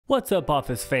What's up,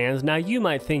 Office fans? Now you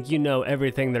might think you know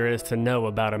everything there is to know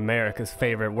about America's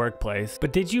favorite workplace,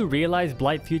 but did you realize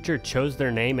Blight Future chose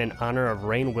their name in honor of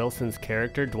Rainn Wilson's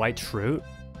character, Dwight Schrute?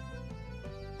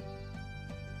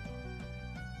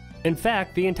 In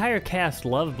fact, the entire cast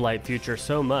loved Blight Future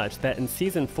so much that in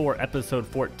Season 4, Episode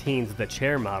 14's The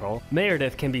Chair Model,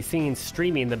 Meredith can be seen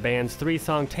streaming the band's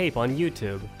 3-song tape on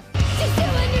YouTube. She's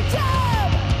doing your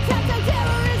job!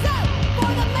 Counter-terrorism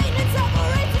for the maintenance of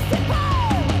a racist empire!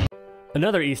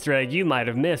 Another Easter egg you might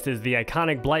have missed is the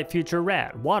iconic Blight Future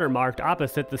rat, watermarked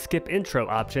opposite the skip intro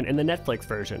option in the Netflix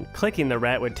version. Clicking the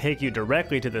rat would take you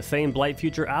directly to the same Blight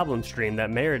Future album stream that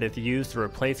Meredith used to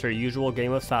replace her usual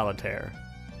game of solitaire.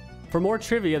 For more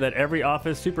trivia that every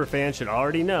Office superfan should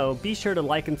already know, be sure to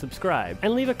like and subscribe,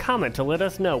 and leave a comment to let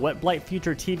us know what Blight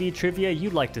Future TV trivia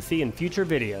you'd like to see in future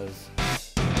videos.